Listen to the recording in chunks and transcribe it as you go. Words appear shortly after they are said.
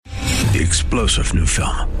The explosive new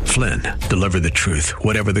film, Flynn, deliver the truth,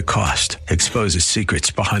 whatever the cost, exposes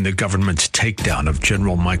secrets behind the government's takedown of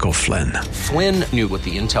General Michael Flynn. Flynn knew what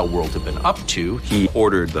the intel world had been up to. He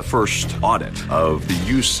ordered the first audit of the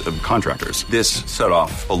use of contractors. This set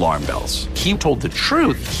off alarm bells. He told the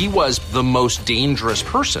truth. He was the most dangerous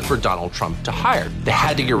person for Donald Trump to hire. They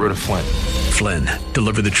had to get rid of Flynn. Flynn,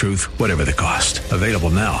 deliver the truth, whatever the cost. Available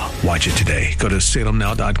now. Watch it today. Go to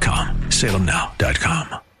salemnow.com.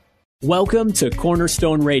 salemnow.com. Welcome to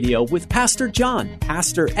Cornerstone Radio with Pastor John,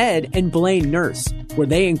 Pastor Ed, and Blaine Nurse, where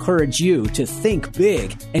they encourage you to think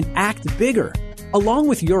big and act bigger. Along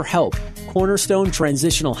with your help, Cornerstone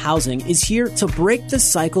Transitional Housing is here to break the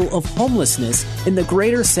cycle of homelessness in the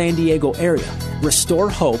greater San Diego area, restore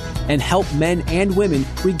hope, and help men and women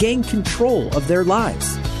regain control of their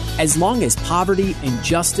lives. As long as poverty,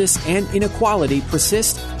 injustice, and inequality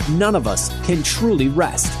persist, none of us can truly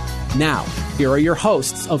rest. Now, here are your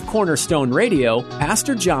hosts of Cornerstone Radio,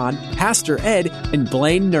 Pastor John, Pastor Ed, and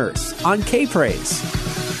Blaine Nurse on K-Praise.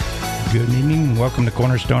 Good evening and welcome to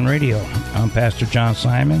Cornerstone Radio. I'm Pastor John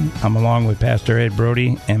Simon. I'm along with Pastor Ed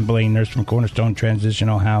Brody and Blaine Nurse from Cornerstone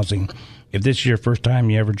Transitional Housing. If this is your first time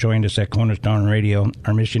you ever joined us at Cornerstone Radio,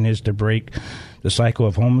 our mission is to break the cycle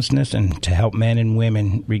of homelessness and to help men and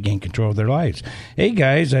women regain control of their lives. Hey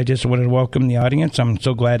guys, I just wanted to welcome the audience. I'm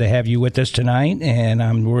so glad to have you with us tonight,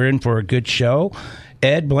 and we're in for a good show.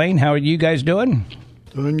 Ed, Blaine, how are you guys doing?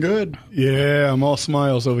 Doing good. Yeah, I'm all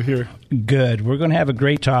smiles over here. Good. We're going to have a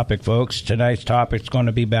great topic, folks. Tonight's topic is going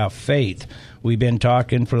to be about faith. We've been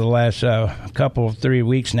talking for the last 3 or 4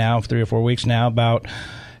 weeks now about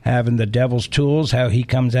having the devil's tools, how he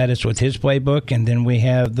comes at us with his playbook, and then we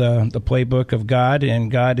have the playbook of God, and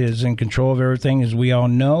God is in control of everything, as we all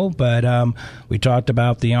know. But we talked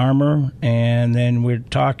about the armor, and then we're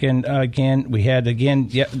talking last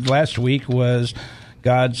week was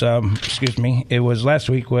God's, last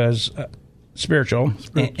week was spiritual,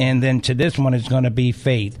 and then to this one is going to be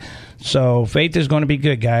faith. So faith is going to be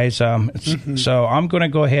good, guys. So I'm going to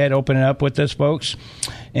go ahead, open it up with this, folks.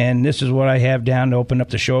 And this is what I have down to open up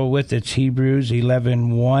the show with. It's Hebrews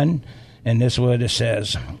 11:1, and this is what it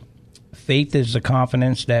says. Faith is the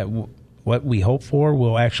confidence that what we hope for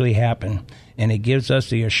will actually happen, and it gives us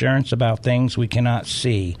the assurance about things we cannot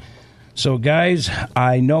see. So, guys,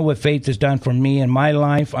 I know what faith has done for me in my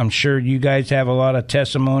life. I'm sure you guys have a lot of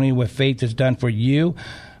testimony what faith has done for you.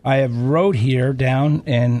 I have wrote here down,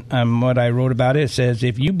 and what I wrote about it says,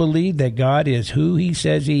 if you believe that God is who he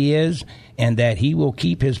says he is and that he will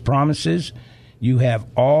keep his promises, you have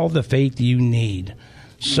all the faith you need.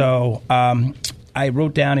 So I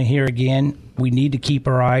wrote down in here again, we need to keep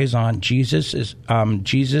our eyes on Jesus.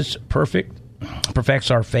 Jesus perfects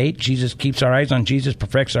our faith. Jesus keeps our eyes on Jesus,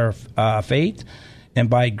 perfects our faith. And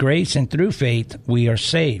by grace and through faith, we are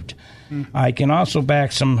saved. I can also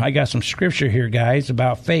I got some scripture here, guys,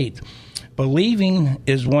 about faith. Believing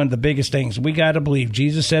is one of the biggest things. We got to believe.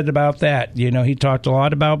 Jesus said about that. You know, he talked a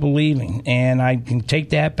lot about believing. And I can take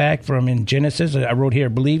that back from in Genesis. I wrote here,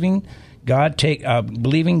 believing God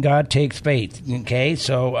takes faith. Okay,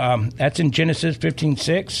 so that's in Genesis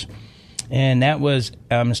 15:6. And that was,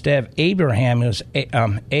 instead of Abraham, it was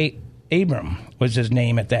Abram was his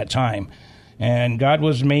name at that time. And God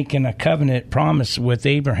was making a covenant promise with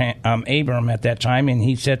Abram at that time, and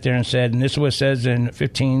he sat there and said, and this is what it says in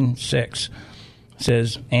 15:6,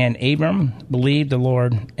 says, and Abram believed the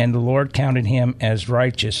Lord, and the Lord counted him as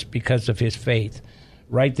righteous because of his faith.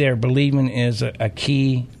 Right there, believing is a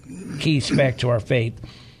key spec to our faith.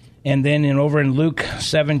 And then over in Luke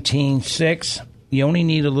 17:6, you only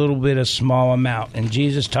need a little bit, a small amount. And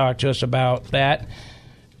Jesus talked to us about that.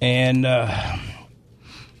 And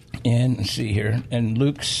let's see here, in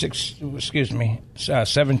Luke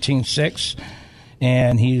 17:6,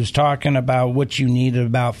 and he was talking about what you needed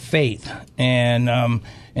about faith, and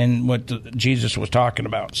what Jesus was talking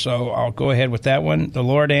about. So I'll go ahead with that one. The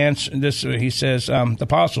Lord answered this. He says the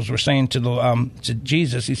apostles were saying to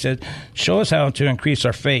Jesus. He said, "Show us how to increase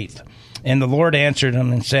our faith." And the Lord answered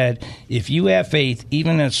him and said, "If you have faith,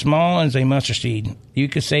 even as small as a mustard seed, you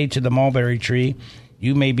could say to the mulberry tree,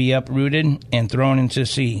 you may be uprooted and thrown into the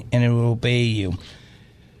sea, and it will obey you."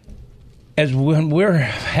 As when we're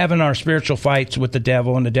having our spiritual fights with the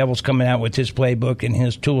devil, and the devil's coming out with his playbook and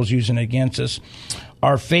his tools using it against us,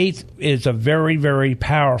 our faith is a very, very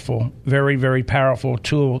powerful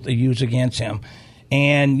tool to use against him.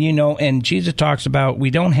 And, you know, and Jesus talks about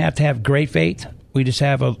we don't have to have great faith. We just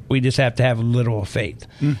have to have a little faith.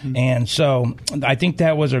 Mm-hmm. And so I think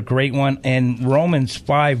that was a great one. And Romans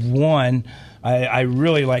 5:1, I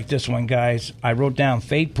really like this one, guys. I wrote down,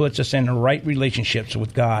 faith puts us in the right relationships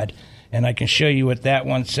with God. And I can show you what that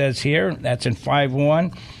one says here. That's in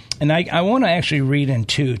 5:1. And I want to actually read in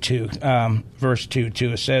 2, too, verse 2,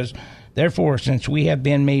 too. It says, therefore, since we have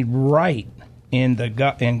been made right in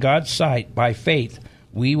God's sight by faith,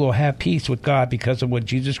 we will have peace with God because of what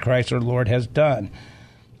Jesus Christ our Lord has done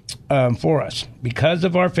for us. Because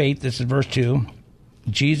of our faith, this is verse 2,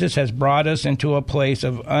 Jesus has brought us into a place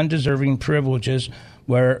of undeserving privileges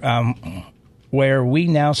where we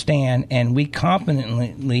now stand, and we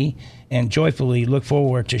confidently and joyfully look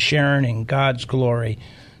forward to sharing in God's glory.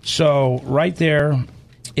 So right there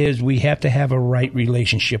is we have to have a right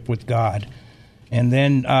relationship with God. And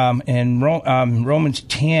then in Romans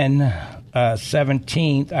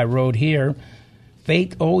 10:17, I wrote here,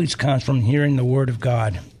 faith always comes from hearing the Word of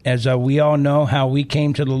God. As we all know, how we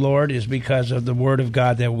came to the Lord is because of the Word of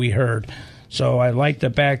God that we heard. So I like to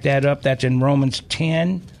back that up. That's in Romans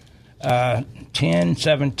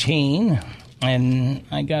 10:17. And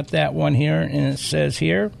I got that one here, and it says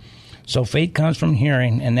here, so faith comes from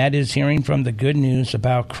hearing, and that is hearing from the good news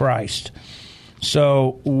about Christ.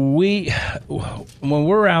 So when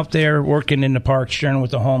we're out there working in the parks, sharing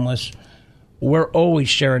with the homeless, we're always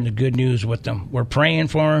sharing the good news with them. We're praying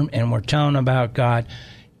for them, and we're telling them about God.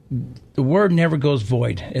 The word never goes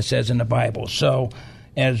void, it says in the Bible. So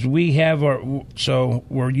as we have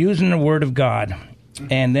we're using the Word of God.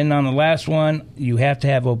 And then on the last one, you have to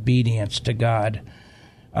have obedience to God.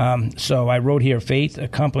 So I wrote here, faith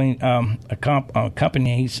accompanies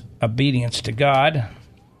obedience to God.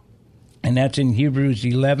 And that's in Hebrews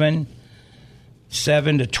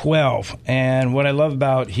 11:7-12. And what I love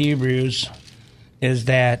about Hebrews is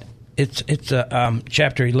that it's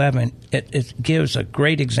chapter 11. It gives a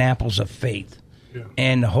great examples of faith. Yeah.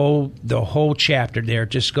 And the whole chapter there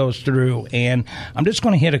just goes through. And I'm just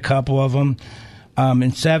going to hit a couple of them.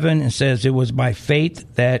 In 7, it says, it was by faith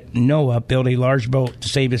that Noah built a large boat to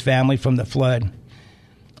save his family from the flood.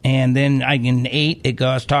 And then in 8, it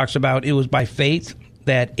talks about it was by faith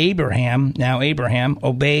that Abraham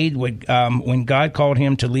obeyed when God called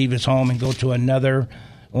him to leave his home and go to another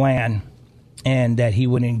land, and that he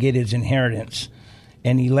wouldn't get his inheritance.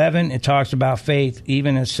 In 11, it talks about faith,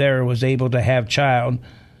 even as Sarah was able to have child,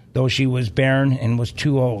 though she was barren and was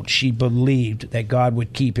too old. She believed that God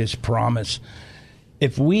would keep his promise.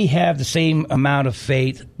 If we have the same amount of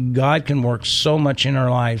faith, God can work so much in our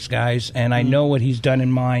lives, guys. And I know what he's done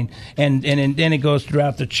in mine. And then it goes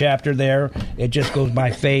throughout the chapter there. It just goes by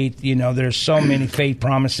faith. You know, there's so many faith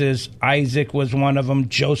promises. Isaac was one of them.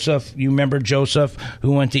 Joseph, you remember Joseph,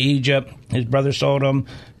 who went to Egypt. His brother sold him.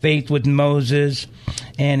 Faith with Moses.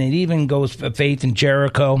 And it even goes faith in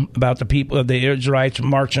Jericho about the people of the Israelites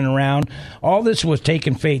marching around. All this was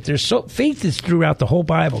taking faith. Faith is throughout the whole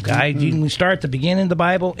Bible, guys. Mm-hmm. We start at the beginning of the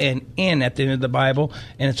Bible and end at the end of the Bible,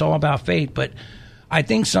 and it's all about faith. But I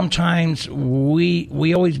think sometimes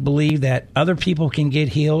we always believe that other people can get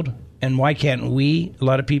healed, and why can't we? A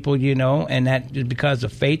lot of people, and that is because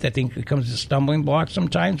of faith. I think it becomes a stumbling block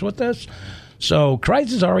sometimes with us. So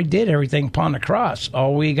Christ has already did everything upon the cross.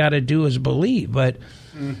 All we got to do is believe. But,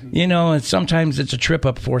 and sometimes it's a trip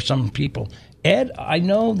up for some people. Ed, I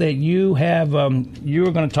know that you have, you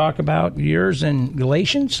were going to talk about yours in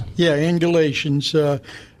Galatians? Yeah, in Galatians.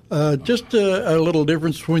 Just a little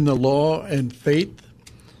difference between the law and faith.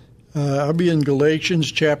 I'll be in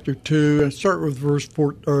Galatians chapter 2, and start with verse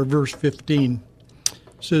 15. It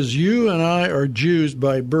says, you and I are Jews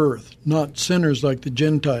by birth, not sinners like the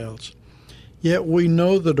Gentiles. Yet we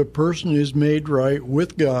know that a person is made right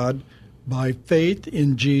with God by faith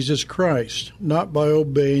in Jesus Christ, not by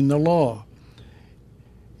obeying the law.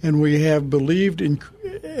 And we have believed in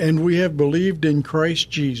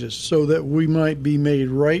Christ Jesus, so that we might be made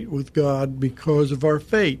right with God because of our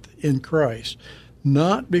faith in Christ,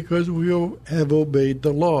 not because we have obeyed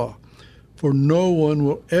the law. For no one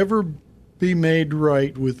will ever be made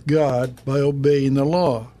right with God by obeying the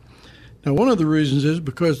law. Now, one of the reasons is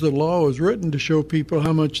because the law was written to show people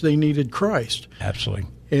how much they needed Christ. Absolutely.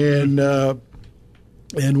 And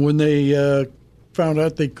when they found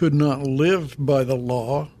out they could not live by the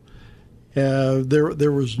law,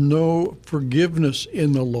 there was no forgiveness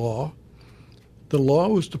in the law. The law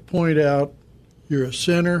was to point out you're a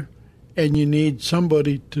sinner and you need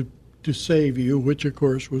somebody to save you, which, of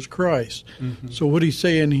course, was Christ. Mm-hmm. So what he's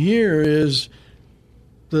saying here is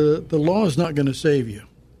the law is not going to save you.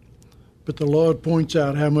 But the law points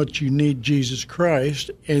out how much you need Jesus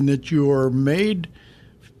Christ and that you are made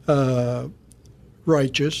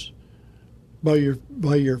righteous by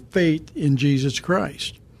your faith in Jesus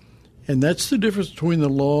Christ. And that's the difference between the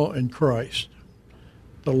law and Christ.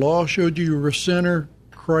 The law showed you were a sinner.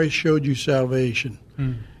 Christ showed you salvation.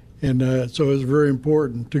 And so it's very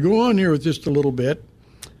important. To go on here with just a little bit,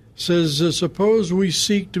 says, suppose we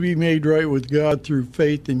seek to be made right with God through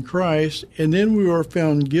faith in Christ, and then we are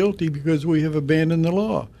found guilty because we have abandoned the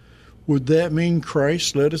law. Would that mean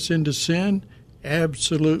Christ led us into sin?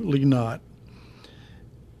 Absolutely not.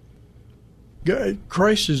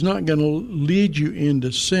 Christ is not going to lead you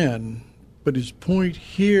into sin, but his point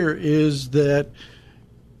here is that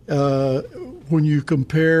when you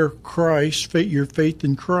compare Christ, your faith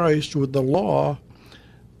in Christ with the law,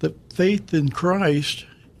 the faith in Christ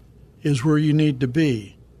is where you need to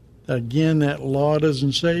be. Again, that law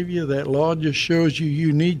doesn't save you. That law just shows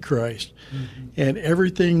you need Christ. Mm-hmm. And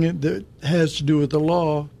everything that has to do with the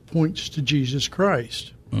law points to Jesus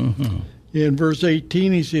Christ. Mm-hmm. In verse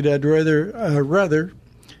 18, he said, I'd rather,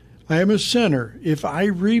 I am a sinner. If I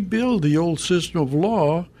rebuild the old system of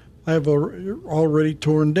law, I have already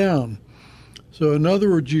torn down. So in other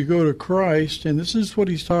words, you go to Christ, and this is what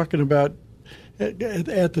he's talking about.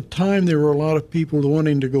 At the time, there were a lot of people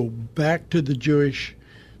wanting to go back to the Jewish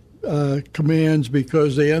commands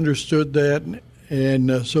because they understood that,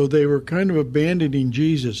 and so they were kind of abandoning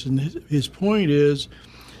Jesus. And his point is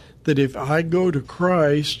that if I go to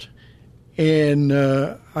Christ and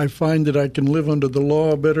I find that I can live under the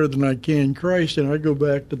law better than I can Christ, and I go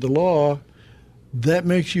back to the law, that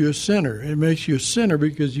makes you a sinner. It makes you a sinner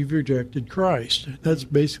because you've rejected Christ. That's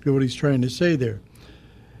basically what he's trying to say there.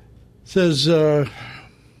 It says, okay,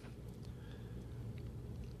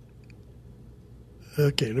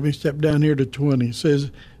 let me step down here to 20. It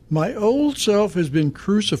says, my old self has been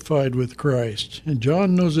crucified with Christ. And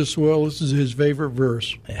John knows this well. This is his favorite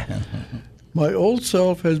verse. My old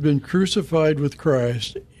self has been crucified with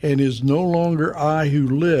Christ, and is no longer I who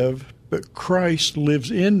live, but Christ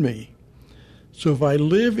lives in me. So if I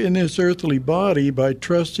live in this earthly body by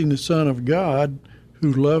trusting the Son of God,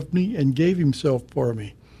 who loved me and gave himself for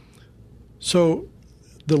me. So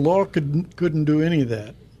the law couldn't do any of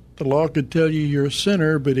that. The law could tell you you're a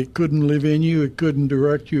sinner, but it couldn't live in you. It couldn't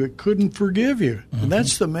direct you. It couldn't forgive you. Mm-hmm. And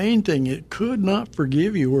that's the main thing. It could not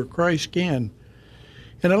forgive you where Christ can.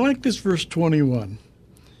 And I like this verse 21.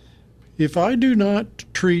 If I do not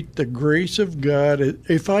treat the grace of God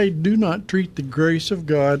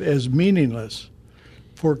as meaningless,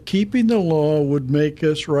 for keeping the law would make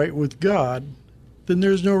us right with God, then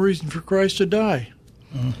there's no reason for Christ to die.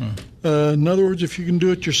 Mm-hmm. In other words, if you can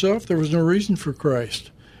do it yourself, there was no reason for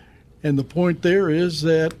Christ. And the point there is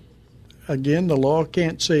that, again, the law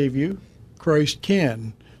can't save you. Christ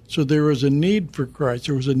can. So there was a need for Christ.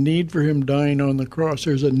 There was a need for him dying on the cross.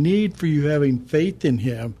 There's a need for you having faith in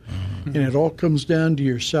him. Mm-hmm. And it all comes down to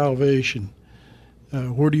your salvation.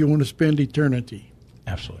 Where do you want to spend eternity?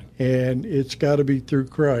 Absolutely. And it's got to be through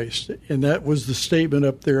Christ. And that was the statement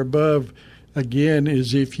up there above. Again,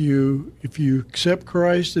 is if you accept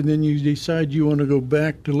Christ and then you decide you want to go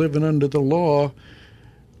back to living under the law,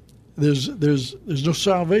 there's no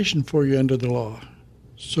salvation for you under the law.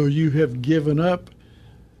 So you have given up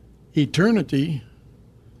eternity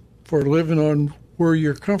for living on where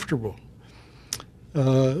you're comfortable.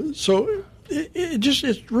 So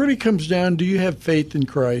it really comes down, do you have faith in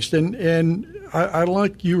Christ? And I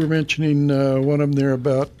like you were mentioning one of them there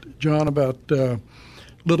about, John, about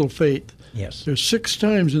little faith. Yes. There's 6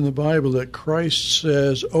 times in the Bible that Christ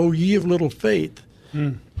says, oh, ye of little faith.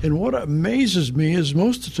 Mm. And what amazes me is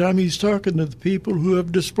most of the time he's talking to the people who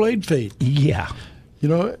have displayed faith. Yeah. You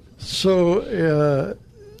know, so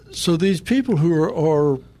these people who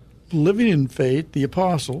are living in faith, the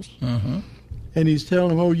apostles, mm-hmm. and he's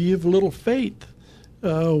telling them, oh, ye have little faith.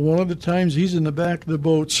 One of the times he's in the back of the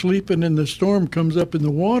boat sleeping, and the storm comes up in the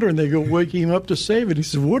water, and they go wake him up to save it. He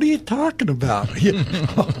says, what are you talking about? You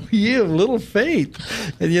have little faith.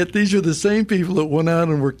 And yet these are the same people that went out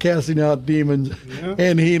and were casting out demons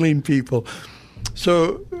and healing people.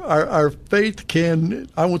 So our faith can,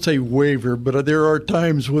 I won't say waver, but there are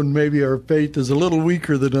times when maybe our faith is a little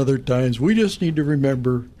weaker than other times. We just need to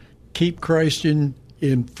remember, keep Christ in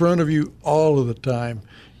front of you all of the time,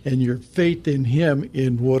 and your faith in him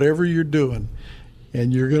in whatever you're doing,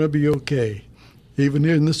 and you're going to be okay, even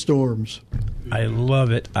in the storms. I love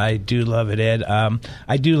it. I do love it, Ed.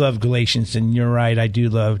 I do love Galatians, and you're right. I do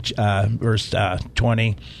love verse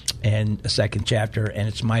 20 and the second chapter, and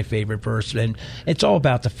it's my favorite verse. And it's all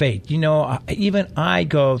about the faith. You know, even I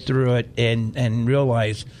go through it and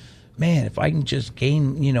realize, man, if I can just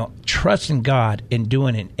gain, trust in God and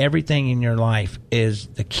doing it, everything in your life is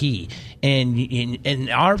the key.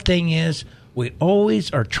 And our thing is, we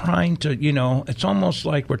always are trying to, it's almost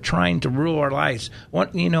like we're trying to rule our lives.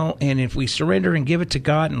 And if we surrender and give it to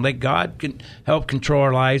God and let God help control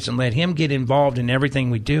our lives and let him get involved in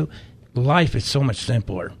everything we do, life is so much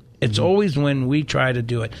simpler. It's always when we try to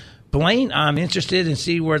do it. Blaine, I'm interested in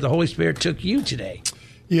see where the Holy Spirit took you today.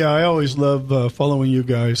 Yeah, I always love following you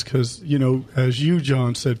guys because, as you,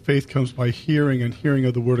 John, said, faith comes by hearing and hearing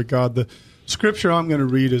of the Word of God. The scripture I'm going to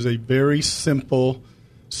read is a very simple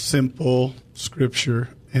scripture.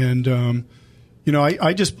 And,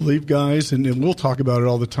 I just believe, guys, and we'll talk about it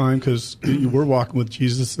all the time because we're walking with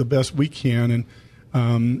Jesus the best we can.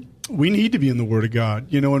 And we need to be in the Word of God.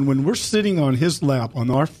 And when we're sitting on His lap, on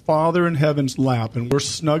our Father in heaven's lap, and we're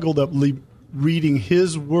snuggled up reading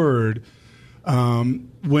His Word,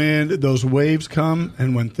 when those waves come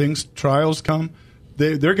and when trials come,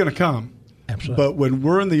 they're going to come. Absolutely. But when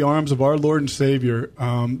we're in the arms of our Lord and Savior,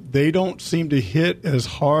 they don't seem to hit as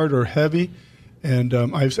hard or heavy. And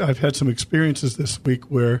I've had some experiences this week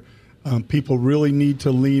where people really need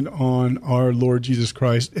to lean on our Lord Jesus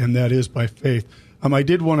Christ, and that is by faith. I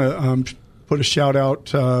did want to put a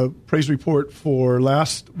shout-out praise report for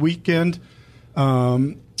last weekend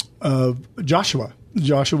of Joshua.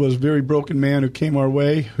 Joshua was a very broken man who came our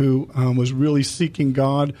way, who was really seeking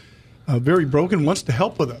God, very broken, wants to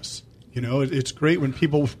help with us. It's great when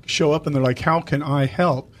people show up and they're like, how can I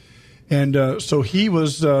help? And so he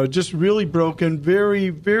was just really broken, very,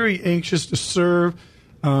 very anxious to serve.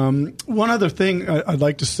 One other thing I'd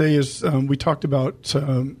like to say is we talked about,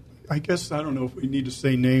 I don't know if we need to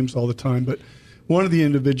say names all the time, but one of the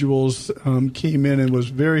individuals came in and was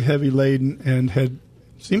very heavy laden and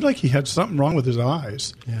seemed like he had something wrong with his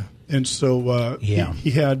eyes. Yeah. And so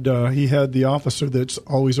he had the officer that's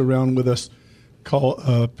always around with us call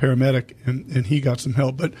a paramedic, and he got some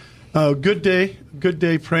help. But good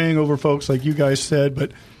day praying over folks like you guys said.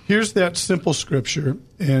 But here's that simple scripture,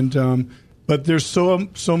 and but there's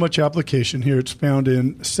so much application here. It's found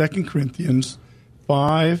in 2 Corinthians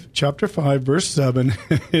chapter 5, verse 7.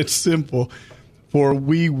 It's simple. For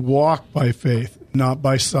we walk by faith, not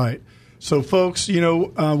by sight. So, folks,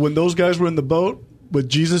 when those guys were in the boat with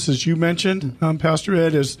Jesus, as you mentioned, Pastor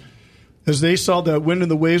Ed, as they saw that wind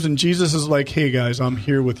and the waves, and Jesus is like, hey, guys, I'm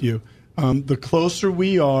here with you. The closer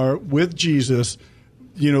we are with Jesus,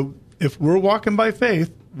 if we're walking by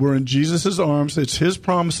faith, we're in Jesus' arms. It's His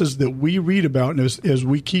promises that we read about. And as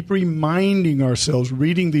we keep reminding ourselves,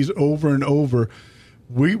 reading these over and over,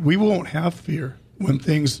 we won't have fear when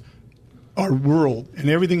things, our world and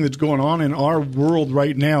everything that's going on in our world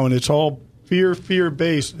right now, and it's all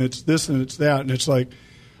fear-based, and it's this and it's that. And it's like,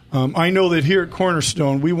 I know that here at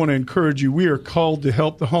Cornerstone, we want to encourage you. We are called to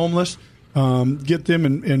help the homeless, get them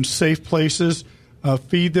in safe places,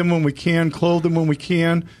 feed them when we can, clothe them when we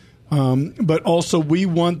can. But also we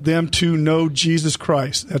want them to know Jesus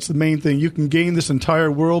Christ. That's the main thing. You can gain this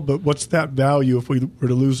entire world, but what's that value if we were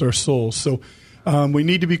to lose our souls? So we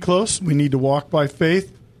need to be close. We need to walk by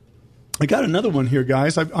faith. I got another one here,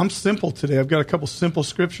 guys. I'm simple today. I've got a couple simple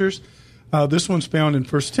scriptures. This one's found in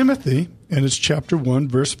 1 Timothy, and it's chapter 1,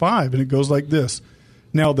 verse 5, and it goes like this.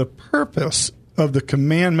 Now the purpose of the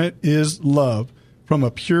commandment is love, from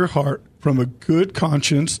a pure heart, from a good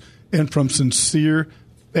conscience, and from sincere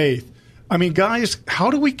faith. I mean, guys,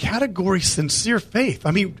 how do we categorize sincere faith?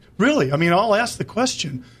 I mean, really, I'll ask the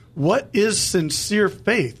question, what is sincere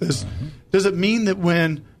faith? Does it mean that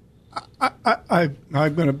when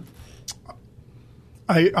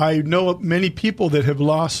I know many people that have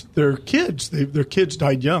lost their kids. Their kids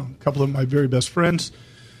died young. A couple of my very best friends,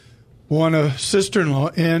 one a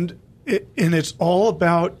sister-in-law, and it's all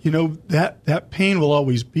about, that pain will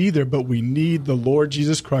always be there, but we need the Lord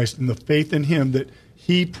Jesus Christ and the faith in Him that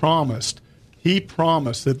He promised. He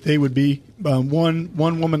promised that they would be. One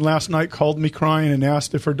woman last night called me crying and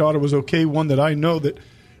asked if her daughter was okay, one that I know that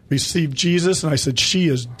received Jesus, and I said, she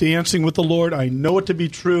is dancing with the Lord. I know it to be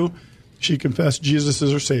true. She confessed Jesus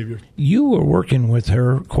as her Savior. You were working with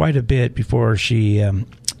her quite a bit before she and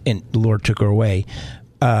the Lord took her away.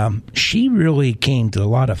 She really came to a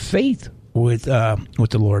lot of faith with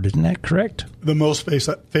the Lord. Isn't that correct? The most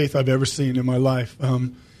faith I've ever seen in my life.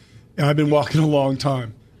 I've been walking a long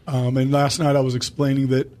time. And last night I was explaining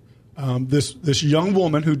that this young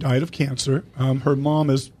woman who died of cancer, her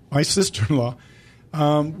mom is my sister-in-law.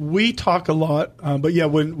 We talk a lot, but yeah,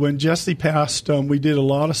 when Jessie passed, we did a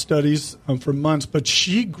lot of studies for months, but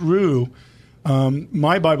she grew.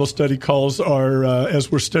 My Bible study calls are, as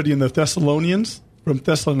we're studying the Thessalonians from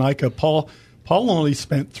Thessalonica, Paul only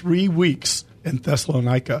spent 3 weeks in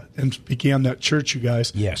Thessalonica and began that church, you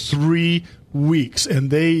guys. Yes. 3 weeks. And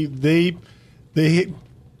they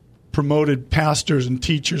promoted pastors and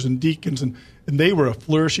teachers and deacons, and they were a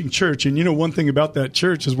flourishing church. And one thing about that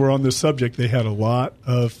church is we're on this subject, they had a lot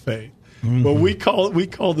of faith. Mm-hmm. Well, we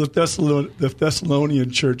call the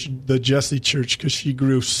Thessalonian church the Jessie church because she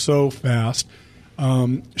grew so fast.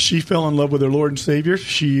 She fell in love with her Lord and Savior.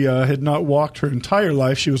 She had not walked her entire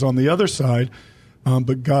life. She was on the other side,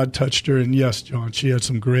 but God touched her. And yes, John, she had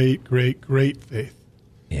some great, great, great faith.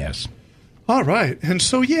 Yes. All right. And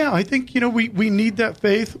so, I think, we need that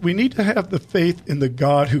faith. We need to have the faith in the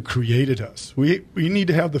God who created us. We need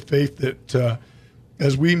to have the faith that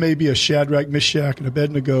as we may be a Shadrach, Meshach, and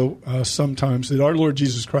Abednego sometimes, that our Lord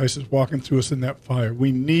Jesus Christ is walking through us in that fire.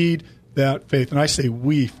 We need that faith. And I say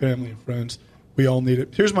we, family and friends, we all need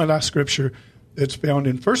it. Here's my last scripture. It's found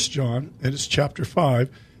in 1 John, and it's chapter 5,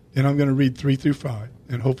 and I'm going to read 3 through 5.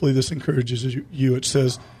 And hopefully this encourages you. It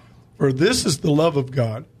says, "For this is the love of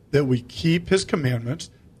God, that we keep his commandments,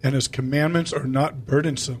 and his commandments are not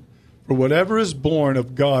burdensome. For whatever is born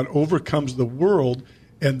of God overcomes the world,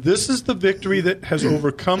 and this is the victory that has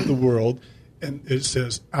overcome the world." And it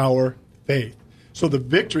says, our faith. So the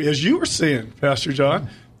victory, as you were saying, Pastor John,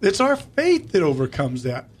 it's our faith that overcomes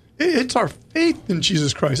that. It's our faith in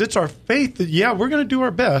Jesus Christ. It's our faith that, we're going to do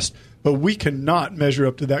our best, but we cannot measure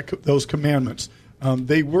up to those commandments.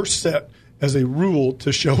 They were set as a rule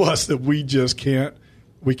to show us that we just can't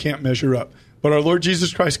measure up. But our Lord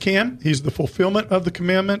Jesus Christ can. He's the fulfillment of the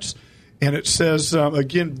commandments. And it says,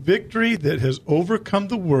 again, victory that has overcome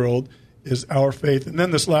the world is our faith. And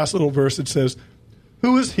then this last little verse, it says,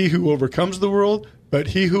 "Who is he who overcomes the world? But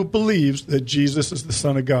he who believes that Jesus is the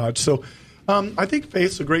Son of God." So I think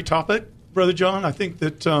faith's a great topic, Brother John. I think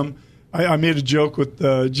that I made a joke with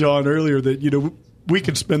John earlier that, we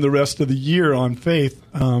could spend the rest of the year on faith.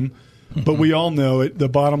 But we all know it. The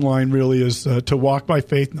bottom line really is to walk by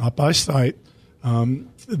faith, not by sight.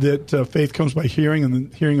 That faith comes by hearing,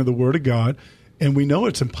 and the hearing of the Word of God. And we know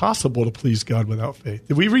it's impossible to please God without faith.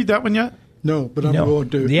 Did we read that one yet? No, but I'm going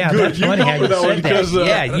to. Yeah, good. That's funny how you said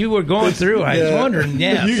that. You were going through. I was wondering.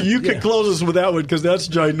 Yeah, you could close us with that one because that's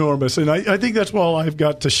ginormous, and I think that's all I've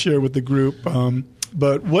got to share with the group.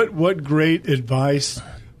 But what great advice.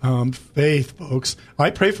 Faith, folks. I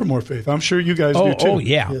pray for more faith. I'm sure you guys do too. Oh,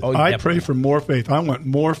 yeah. Oh, I pray for more faith. I want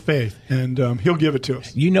more faith, and he'll give it to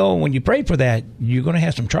us. When you pray for that, you're going to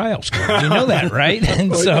have some trials. You know that, right?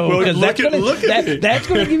 And so that's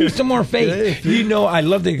going to give you some more faith. I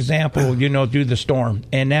love the example, through the storm.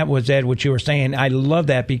 And that was, Ed, what you were saying. I love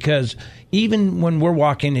that because even when we're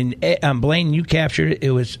walking, and Blaine, you captured it, it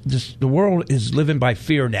was this, the world is living by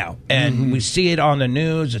fear now. And we see it on the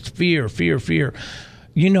news. It's fear, fear, fear.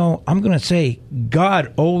 I'm going to say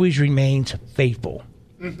God always remains faithful.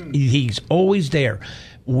 He's always there.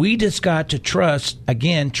 We just got to trust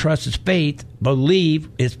is faith, believe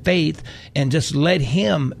is faith, and just let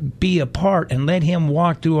him be a part and let him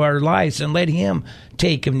walk through our lives and let him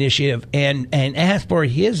take initiative and ask for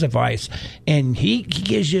his advice. And he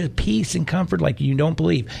gives you peace and comfort like you don't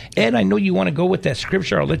believe. Ed, I know you want to go with that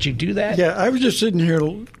scripture. I'll let you do that. Yeah, I was just sitting here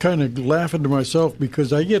kind of laughing to myself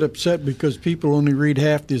because I get upset because people only read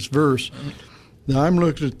half this verse. Now, I'm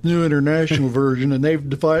looking at the New International Version, and they've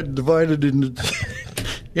divided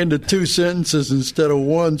into two sentences instead of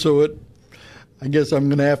one, so I guess I'm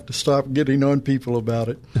going to have to stop getting on people about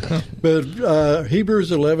it. But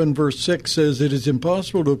Hebrews 11, verse 6 says, "It is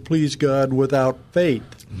impossible to please God without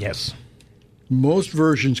faith." Yes. Most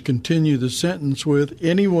versions continue the sentence with,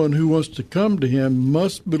 "Anyone who wants to come to him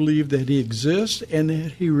must believe that he exists and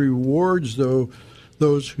that he rewards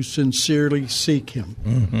those who sincerely seek him."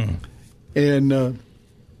 Mm-hmm. And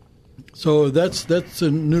so that's a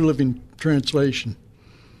New Living Translation.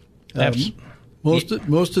 Most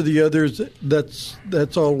of the others, that's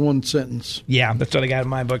all one sentence. Yeah, that's what I got in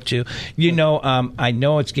my book too. I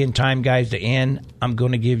know it's getting time, guys, to end. I'm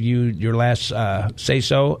going to give you your last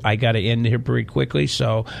say-so. I got to end here pretty quickly.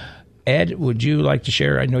 So, Ed, would you like to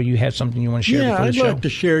share? I know you had something you want to share before the show. Yeah, I'd like to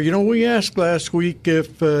share. We asked last week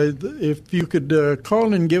if you could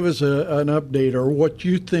call and give us an update or what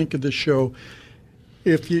you think of the show.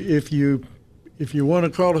 If you want to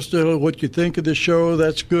call us to what you think of the show,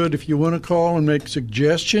 that's good. If you want to call and make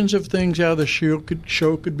suggestions of things how the show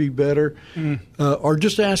could be better, or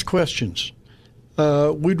just ask questions,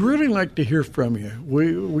 we'd really like to hear from you.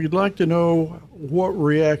 We'd like to know what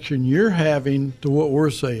reaction you're having to what we're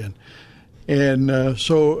saying. And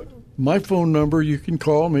so my phone number, you can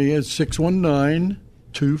call me at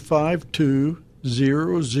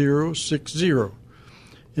 619-252-0060.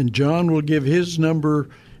 And John will give his number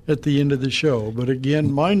at the end of the show. But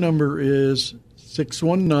again, my number is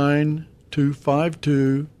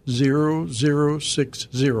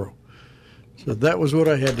 619-252-0060. So that was what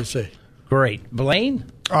I had to say. Great. Blaine?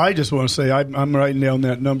 I just want to say I'm writing down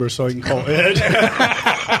that number so I can call Ed.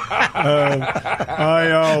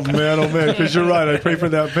 Oh man, because you're right. I pray for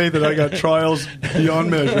that faith, and I got trials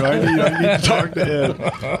beyond measure. I need to talk to Ed.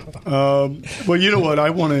 Well, you know what?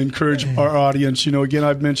 I want to encourage our audience. Again,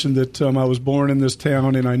 I've mentioned that I was born in this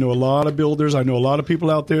town, and I know a lot of builders. I know a lot of people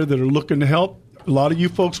out there that are looking to help. A lot of you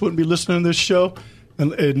folks wouldn't be listening to this show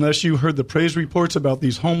unless you heard the praise reports about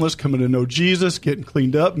these homeless coming to know Jesus, getting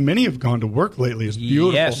cleaned up. Many have gone to work lately. It's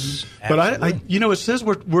beautiful. Yes, but it says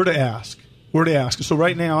we're to ask. We're to ask. So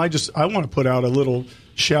right now, I want to put out a little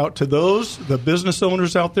shout to the business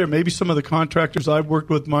owners out there, maybe some of the contractors I've worked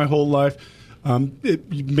with my whole life.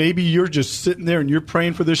 Maybe you're just sitting there and you're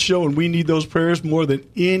praying for this show, and we need those prayers more than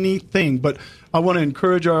anything. But I want to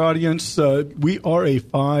encourage our audience. We are a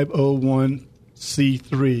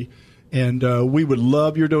 501c3. And we would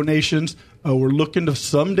love your donations. We're looking to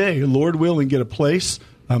someday, Lord willing, get a place,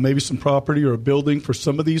 maybe some property or a building for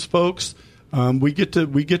some of these folks. We get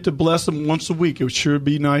to bless them once a week. It would sure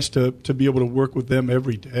be nice to be able to work with them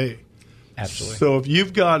every day. Absolutely. So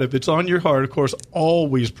if it's on your heart, of course,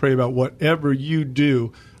 always pray about whatever you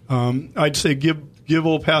do. I'd say give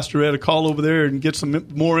old Pastor Ed a call over there and get some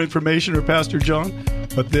more information, or Pastor John.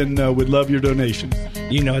 But then we'd love your donations.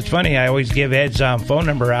 It's funny. I always give Ed's phone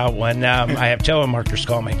number out when I have telemarketers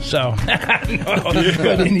call me. So,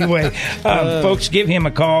 but anyway, folks, give him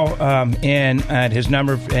a call and at his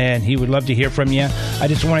number, and he would love to hear from you. I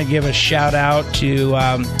just want to give a shout out to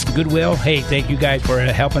Goodwill. Hey, thank you guys for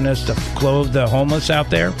helping us to clothe the homeless out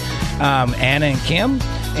there, Anna and Kim.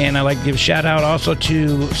 And I'd like to give a shout out also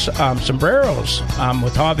to Sombreros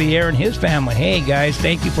with Javier and his family. Hey, guys,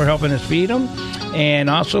 thank you for helping us feed them. And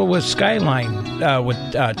also with Skyline, with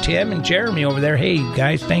Tim and Jeremy over there. Hey,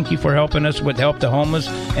 guys, thank you for helping us with Help the Homeless.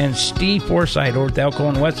 And Steve Forsythe over at the Elko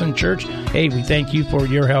and Wesleyan Church. Hey, we thank you for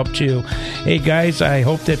your help, too. Hey, guys, I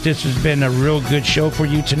hope that this has been a real good show for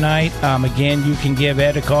you tonight. Again, you can give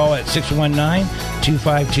Ed a call at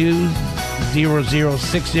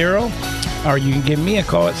 619-252-0060. Or you can give me a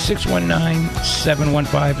call at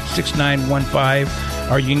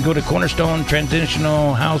 619-715-6915. Or you can go to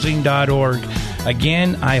cornerstonetransitionalhousing.org.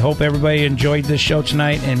 Again, I hope everybody enjoyed this show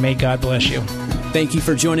tonight, and may God bless you. Thank you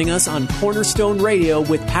for joining us on Cornerstone Radio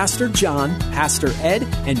with Pastor John, Pastor Ed,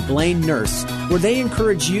 and Blaine Nurse, where they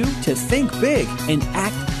encourage you to think big and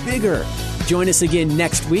act bigger. Join us again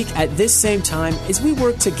next week at this same time as we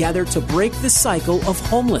work together to break the cycle of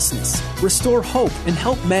homelessness, restore hope, and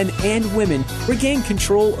help men and women regain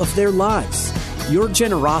control of their lives. Your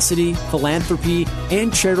generosity, philanthropy,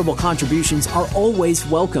 and charitable contributions are always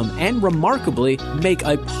welcome and remarkably make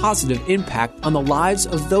a positive impact on the lives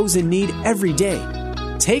of those in need every day.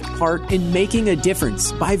 Take part in making a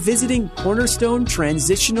difference by visiting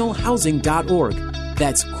cornerstonetransitionalhousing.org.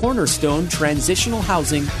 That's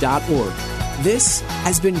cornerstonetransitionalhousing.org. This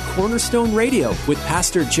has been Cornerstone Radio with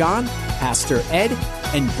Pastor John, Pastor Ed,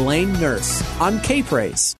 and Blaine Nurse on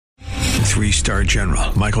K-Praise. 3-star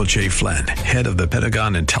General Michael J. Flynn, head of the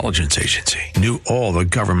Pentagon Intelligence Agency, knew all the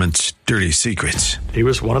government's dirty secrets. He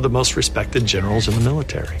was one of the most respected generals in the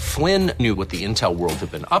military. Flynn knew what the intel world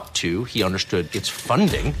had been up to. He understood its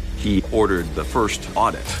funding. He ordered the first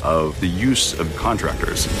audit of the use of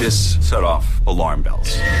contractors. This set off alarm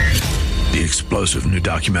bells. The explosive new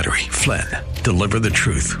documentary, Flynn, Deliver the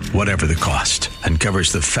Truth, Whatever the Cost,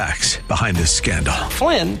 uncovers the facts behind this scandal.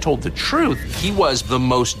 Flynn told the truth. He was the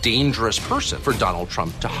most dangerous person for Donald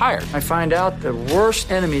Trump to hire. I find out the worst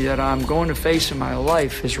enemy that I'm going to face in my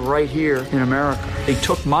life is right here in America. They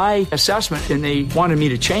took my assessment and they wanted me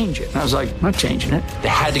to change it. And I was like, I'm not changing it. They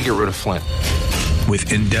had to get rid of Flynn.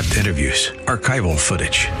 With in-depth interviews, archival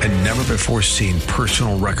footage, and never-before-seen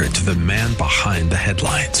personal records of the man behind the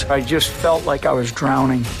headlines. I just felt like I was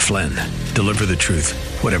drowning. Flynn, Deliver the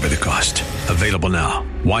Truth, Whatever the Cost. Available now.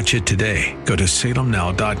 Watch it today. Go to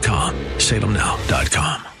salemnow.com.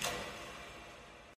 salemnow.com.